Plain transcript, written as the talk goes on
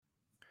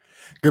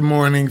Good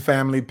morning,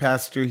 family.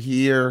 Pastor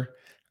here,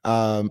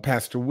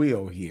 Pastor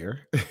Will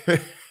here,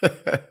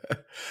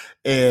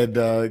 and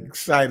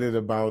excited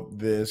about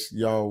this,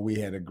 y'all. We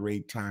had a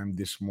great time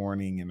this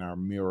morning in our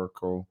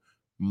miracle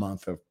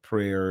month of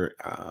prayer,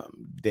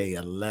 day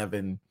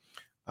 11.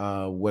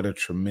 What a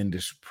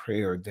tremendous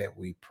prayer that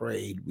we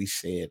prayed. We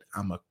said,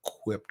 I'm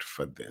equipped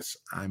for this.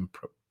 I'm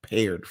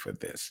prepared for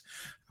this.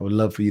 I would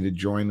love for you to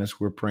join us.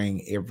 We're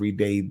praying every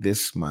day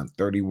this month,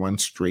 31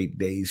 straight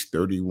days,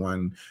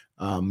 31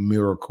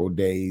 miracle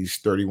days,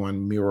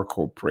 31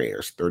 miracle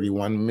prayers,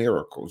 31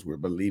 miracles. We're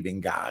believing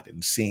God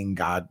and seeing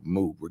God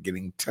move. We're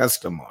getting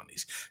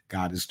testimonies.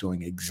 God is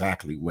doing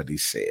exactly what he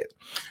said.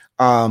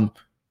 Um,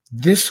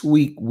 this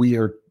week, we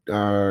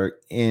are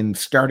in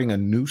starting a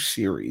new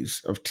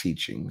series of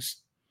teachings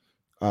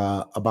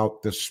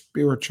about the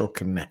spiritual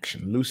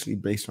connection, loosely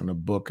based on a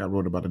book I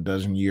wrote about a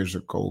dozen years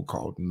ago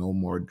called No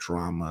More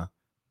Drama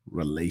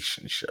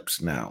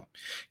Relationships. Now,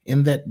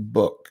 in that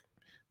book,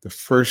 the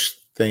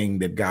first thing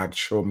that God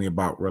showed me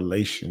about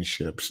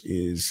relationships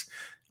is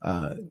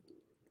uh,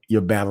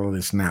 your battle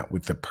is not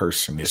with the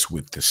person, it's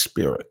with the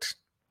spirit.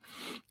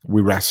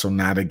 We wrestle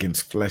not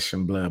against flesh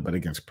and blood, but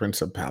against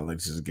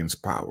principalities,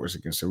 against powers,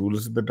 against the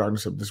rulers of the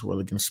darkness of this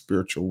world, against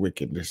spiritual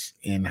wickedness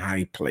in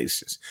high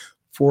places.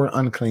 Four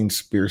unclean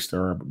spirits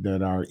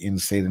that are in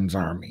Satan's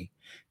army,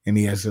 and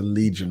he has a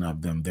legion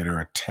of them that are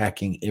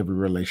attacking every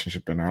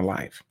relationship in our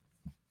life.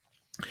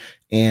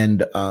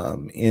 And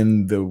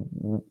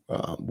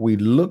we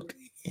looked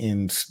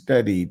and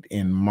studied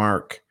in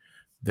Mark,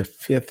 the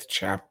fifth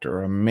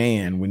chapter, a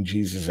man, when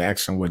Jesus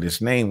asked him what his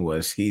name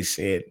was, he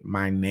said,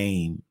 "My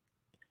name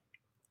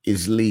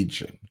is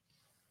Legion,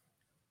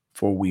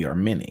 for we are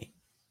many."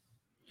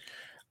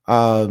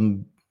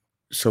 Um,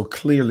 so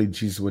clearly,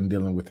 Jesus wasn't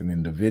dealing with an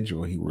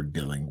individual; he were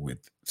dealing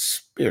with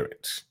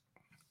spirits.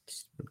 It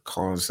would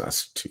cause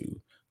us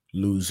to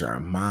lose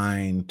our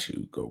mind,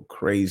 to go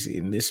crazy.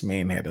 And this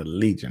man had a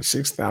legion,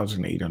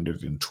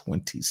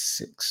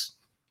 6,826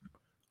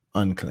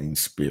 unclean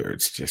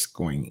spirits just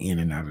going in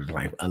and out of his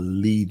life, a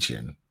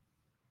legion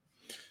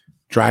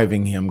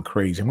driving him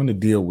crazy. I'm going to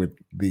deal with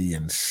the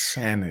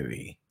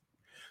insanity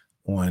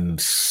on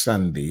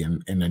Sunday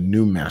in a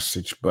new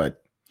message,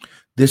 but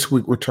this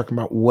week we're talking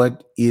about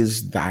what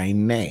is thy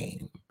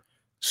name.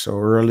 So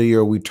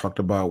earlier we talked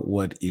about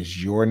what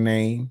is your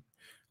name,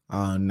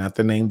 not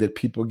the name that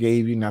people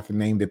gave you, not the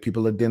name that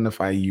people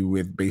identify you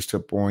with based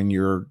upon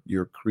your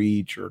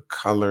creed, your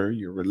color,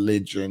 your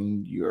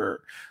religion,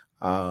 your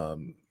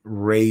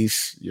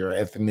race, your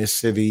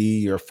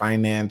ethnicity, your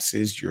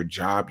finances, your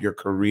job, your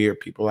career.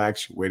 People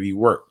ask you, where do you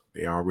work?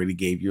 They already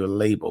gave you a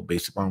label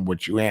based upon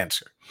what you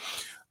answer.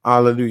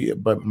 Hallelujah.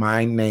 But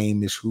my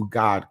name is who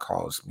God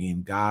calls me,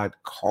 and God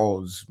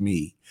calls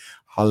me,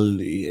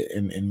 hallelujah,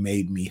 and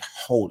made me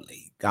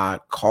holy. God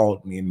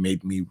called me and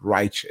made me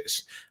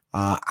righteous.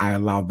 I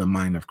allow the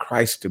mind of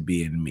Christ to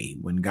be in me.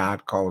 When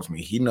God calls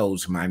me, he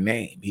knows my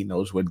name. He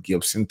knows what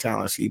gifts and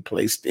talents he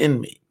placed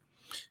in me.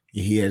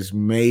 He has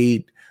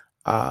made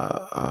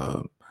uh,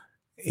 uh,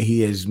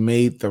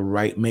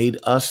 made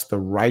us the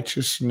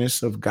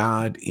righteousness of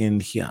God in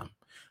him.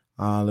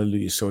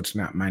 Hallelujah. So it's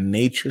not my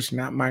nature, it's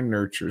not my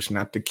nurture, it's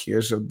not the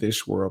cares of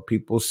this world,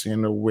 people's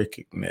sin or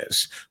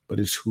wickedness, but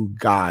it's who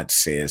God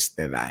says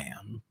that I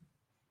am.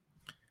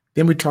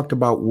 Then we talked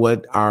about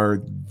what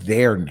are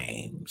their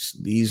names.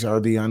 These are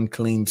the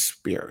unclean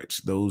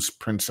spirits, those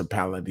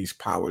principalities,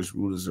 powers,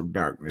 rulers of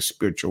darkness,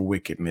 spiritual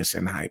wickedness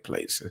in high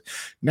places.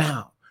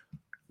 Now,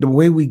 the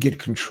way we get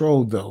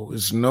control, though,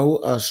 is know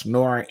us,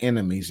 know our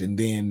enemies, and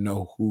then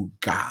know who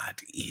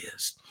God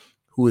is.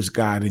 Who is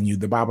God in you?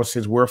 The Bible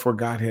says, wherefore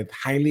God hath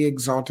highly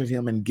exalted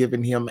him and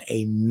given him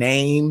a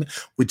name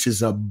which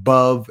is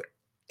above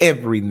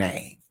every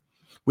name,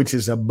 which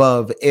is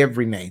above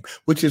every name,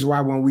 which is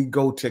why when we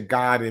go to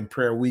God in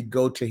prayer, we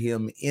go to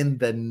him in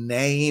the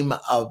name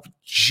of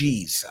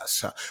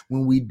Jesus.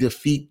 When we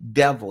defeat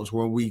devils,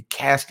 when we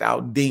cast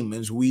out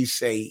demons, we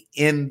say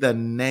in the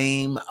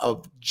name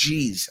of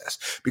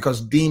Jesus,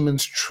 because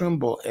demons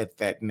tremble at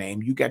that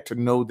name. You got to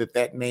know that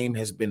that name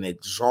has been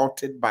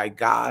exalted by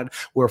God,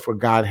 wherefore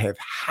God hath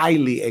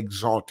highly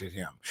exalted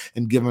him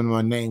and given him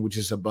a name which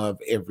is above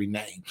every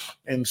name.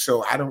 And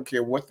so I don't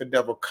care what the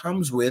devil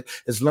comes with,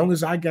 as long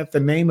as I got the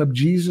name of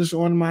Jesus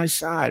on my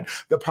side,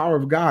 the power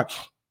of God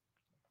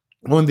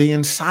on the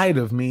inside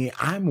of me,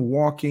 I'm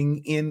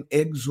walking in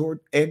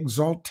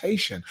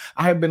exaltation.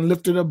 I have been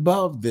lifted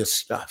above this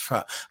stuff.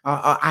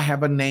 I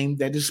have a name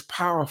that is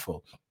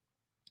powerful,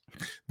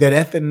 that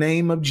at the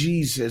name of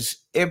Jesus,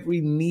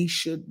 every knee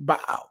should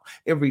bow,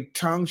 every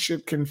tongue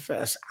should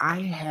confess.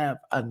 I have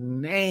a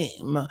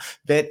name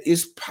that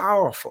is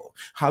powerful.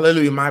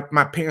 Hallelujah.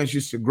 My parents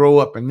used to grow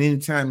up, and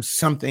anytime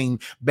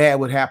something bad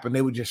would happen,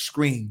 they would just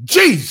scream,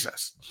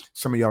 Jesus.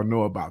 Some of y'all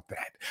know about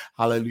that.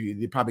 Hallelujah.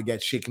 You probably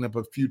got shaken up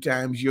a few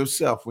times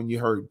yourself when you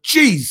heard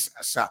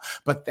Jesus.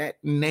 But that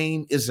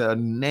name is a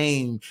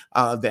name,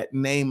 that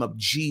name of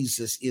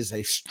Jesus is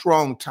a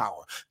strong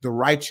tower. The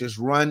righteous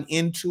run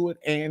into it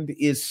and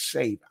is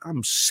saved.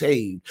 I'm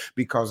saved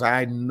because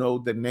I know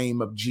the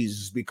name of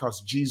Jesus, because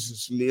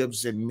Jesus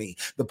lives in me.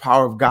 The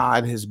power of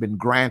God has been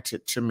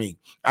granted to me.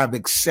 I've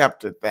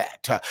accepted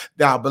that.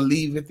 Thou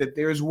believeth that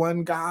there is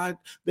one God,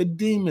 the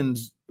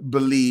demons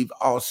believe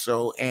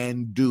also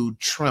and do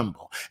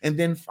tremble. And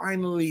then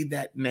finally,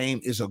 that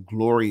name is a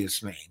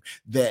glorious name,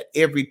 that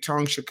every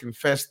tongue should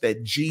confess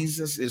that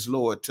Jesus is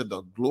Lord, to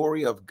the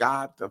glory of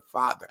God the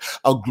Father.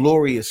 A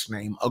glorious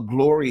name, a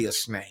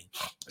glorious name.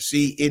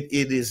 See, it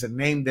is a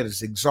name that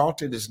is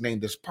exalted, it's a name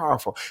that's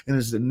powerful, and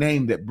it's a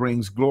name that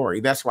brings glory.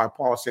 That's why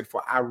Paul said,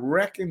 for I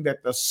reckon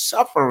that the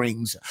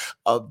sufferings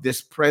of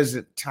this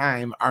present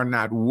time are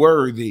not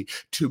worthy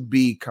to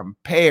be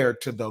compared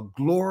to the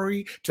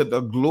glory,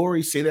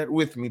 say that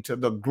with me, to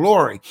the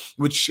glory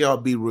which shall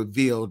be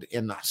revealed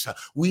in us.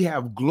 We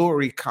have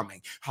glory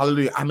coming.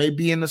 Hallelujah. I may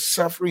be in a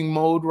suffering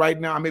mode right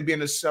now. I may be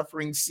in a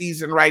suffering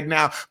season right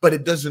now, but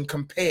it doesn't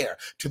compare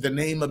to the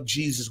name of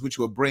Jesus, which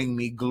will bring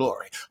me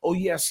glory. Oh,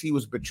 yes, he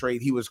was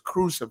betrayed. He was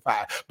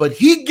crucified, but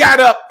he got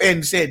up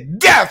and said,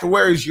 death,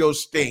 where is your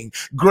sting?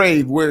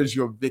 Grave, where is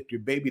your victory?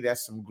 Baby,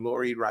 that's some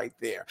glory right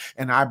there.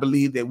 And I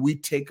believe that we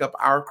take up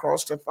our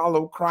cross to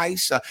follow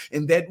Christ,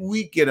 and that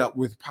we get up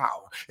with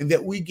power, and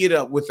that we get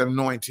up with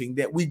anointing,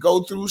 that we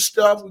go through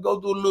stuff, we go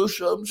through a little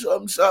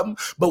something,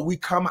 but we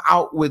come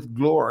out with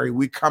glory.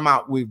 We come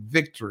out with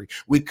victory.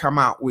 We come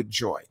out with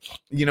joy.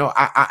 You know,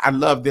 I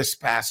love this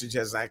passage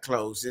as I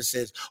close. It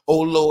says, O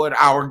Lord,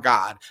 our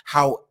God,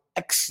 how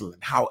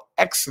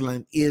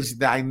excellent is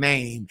thy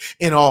name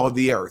in all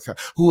the earth,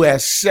 who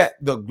has set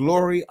the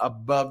glory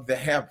above the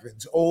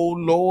heavens. O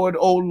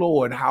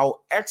Lord,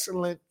 how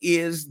excellent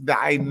is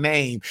thy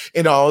name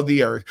in all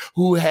the earth,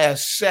 who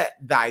has set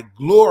thy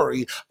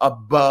glory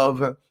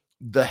above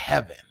the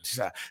heavens.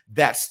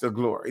 That's the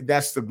glory.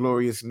 That's the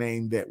glorious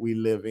name that we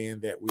live in,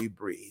 that we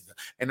breathe.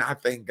 And I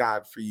thank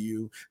God for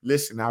you.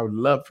 Listen, I would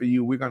love for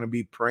you. We're going to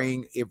be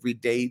praying every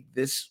day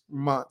this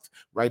month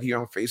right here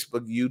on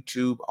Facebook,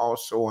 YouTube.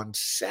 Also on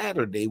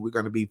Saturday, we're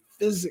going to be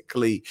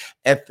physically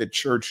at the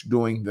church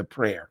doing the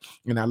prayer.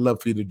 And I'd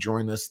love for you to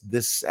join us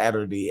this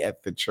Saturday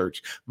at the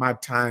church. My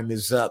time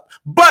is up.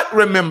 But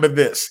remember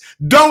this,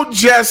 don't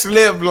just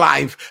live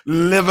life,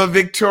 live a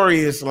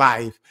victorious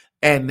life,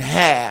 and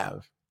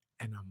have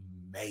an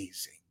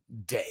amazing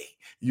day.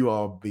 You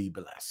all be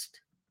blessed.